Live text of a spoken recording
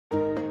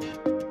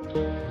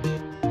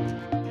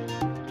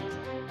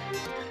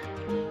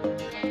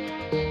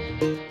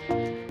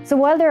So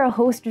while there are a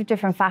host of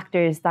different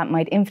factors that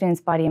might influence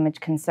body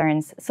image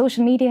concerns,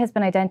 social media has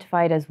been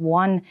identified as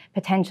one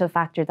potential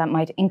factor that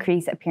might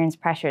increase appearance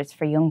pressures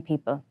for young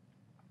people.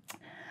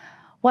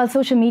 While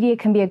social media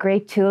can be a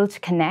great tool to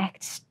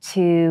connect,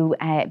 to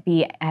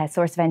be a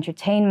source of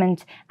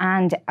entertainment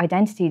and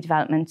identity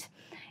development,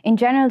 in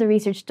general, the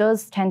research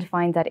does tend to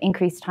find that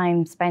increased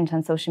time spent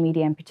on social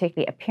media, and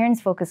particularly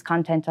appearance-focused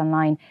content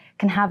online,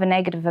 can have a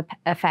negative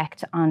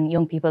effect on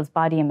young people's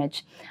body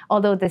image,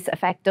 although this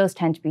effect does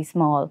tend to be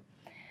small.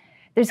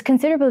 There's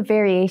considerable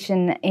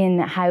variation in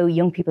how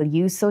young people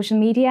use social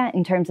media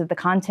in terms of the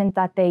content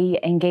that they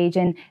engage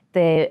in,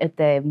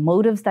 the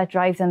motives that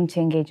drive them to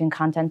engage in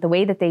content, the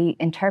way that they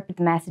interpret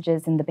the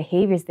messages and the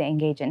behaviours they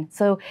engage in.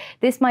 So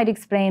this might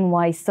explain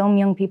why some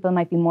young people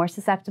might be more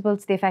susceptible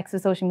to the effects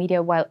of social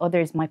media while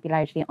others might be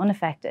largely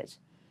unaffected.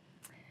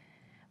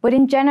 But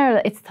in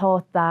general, it's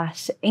thought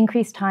that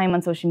increased time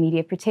on social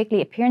media,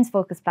 particularly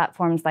appearance-focused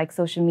platforms like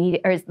social media,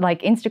 or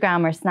like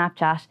Instagram or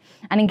Snapchat,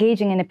 and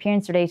engaging in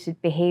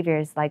appearance-related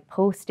behaviours like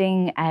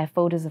posting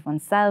photos of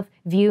oneself,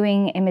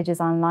 viewing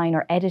images online,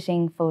 or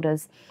editing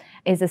photos,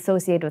 is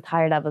associated with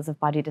higher levels of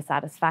body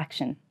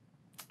dissatisfaction.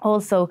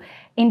 Also,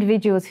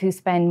 individuals who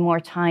spend more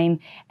time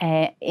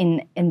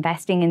in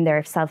investing in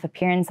their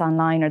self-appearance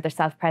online or their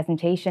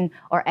self-presentation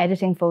or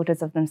editing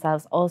photos of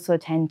themselves also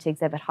tend to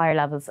exhibit higher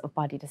levels of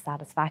body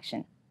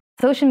dissatisfaction.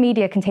 Social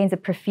media contains a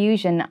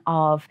profusion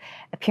of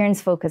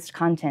appearance-focused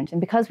content, and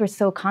because we're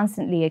so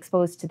constantly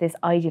exposed to this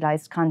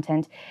idealized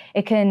content,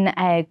 it can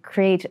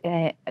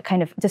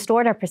kind of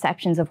distort our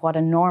perceptions of what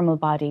a normal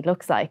body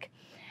looks like.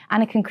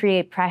 And it can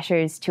create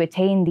pressures to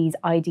attain these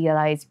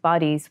idealized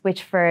bodies,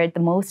 which for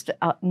most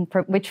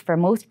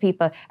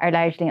people are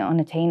largely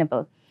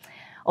unattainable.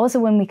 Also,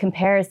 when we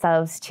compare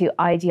ourselves to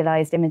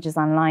idealized images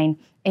online,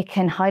 it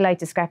can highlight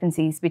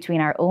discrepancies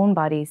between our own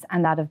bodies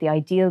and that of the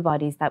ideal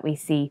bodies that we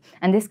see,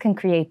 and this can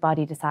create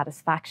body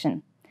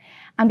dissatisfaction.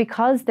 And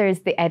because there's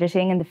the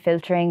editing and the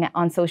filtering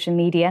on social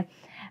media,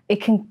 it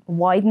can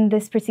widen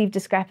this perceived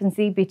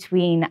discrepancy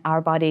between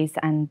our bodies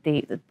and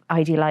the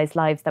idealized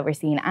lives that we're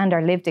seeing and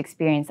our lived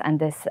experience and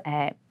this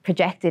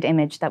projected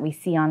image that we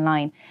see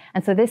online.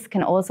 And so this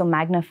can also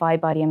magnify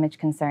body image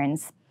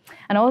concerns.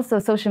 And also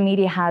social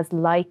media has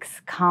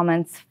likes,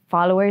 comments,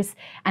 followers.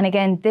 And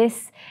again,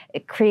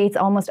 it creates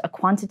almost a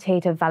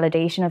quantitative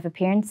validation of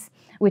appearance,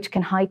 which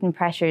can heighten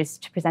pressures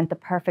to present the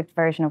perfect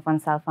version of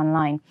oneself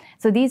online.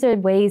 So these are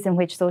ways in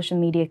which social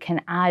media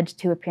can add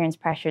to appearance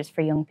pressures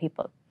for young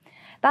people.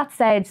 That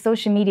said,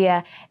 social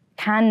media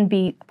can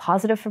be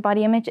positive for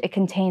body image. It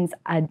contains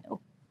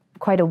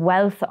quite a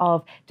wealth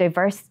of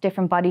diverse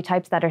different body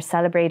types that are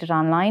celebrated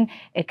online.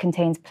 It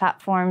contains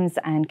platforms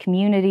and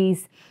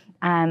communities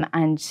and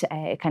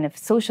kind of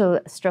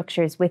social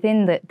structures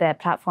within the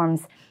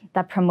platforms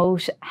that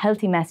promote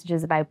healthy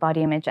messages about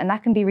body image, and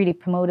that can be really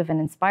promotive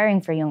and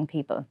inspiring for young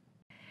people.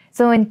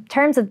 So in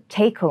terms of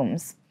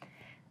take-homes,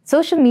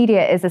 social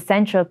media is a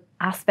central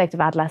aspect of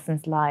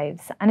adolescents'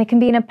 lives, and it can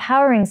be an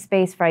empowering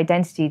space for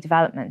identity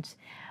development,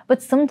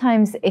 but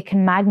sometimes it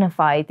can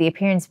magnify the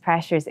appearance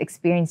pressures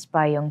experienced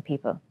by young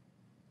people.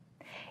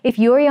 If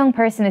your young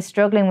person is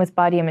struggling with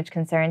body image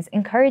concerns,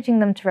 encouraging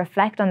them to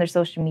reflect on their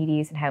social media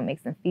use and how it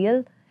makes them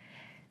feel,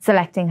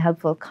 selecting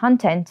helpful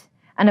content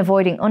and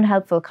avoiding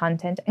unhelpful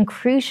content, and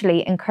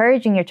crucially,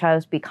 encouraging your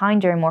child to be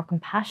kinder and more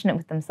compassionate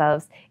with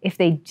themselves if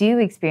they do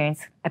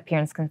experience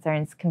appearance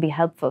concerns can be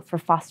helpful for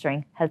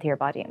fostering healthier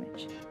body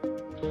image.